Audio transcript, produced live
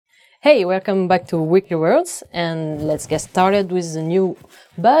Hey, welcome back to Weekly Words, and let's get started with the new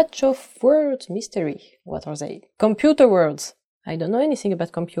batch of words mystery. What are they? Computer words. I don't know anything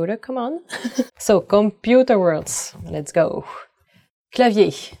about computer, come on. So, computer words. Let's go.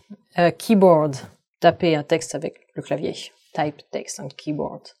 Clavier. Keyboard. Taper un texte avec le clavier. Type text on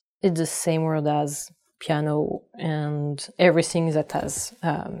keyboard. It's the same word as piano and everything that has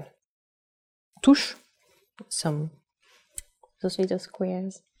touche. Those little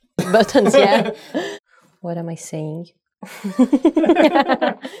squares. Buttons, yeah. What am I saying?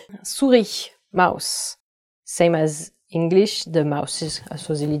 Souris, mouse. Same as English, the mouse is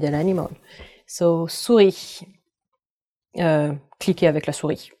also the little animal. So, souris. Cliquer avec la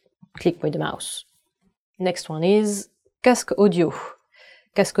souris. Click with the mouse. Next one is casque audio.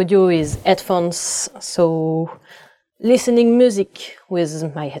 Casque audio is headphones, so listening music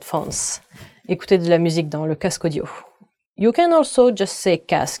with my headphones. Écouter de la musique dans le casque audio. You can also just say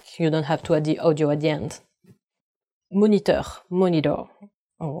casque, you don't have to add the audio at the end. Monitor.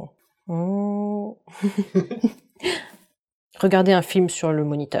 Oh. Regarder un film sur le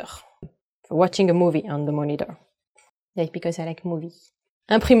moniteur. Watching a movie on the monitor. Like because I like movies.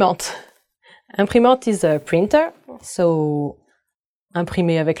 Imprimante. Imprimante is a printer, so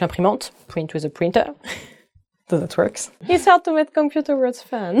imprimer avec l'imprimante, print with a printer. So that works. It's hard to make computer words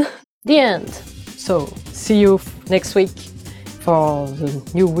fun. The end. So, see you next week for the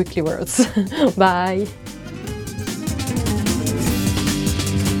new weekly words. Bye!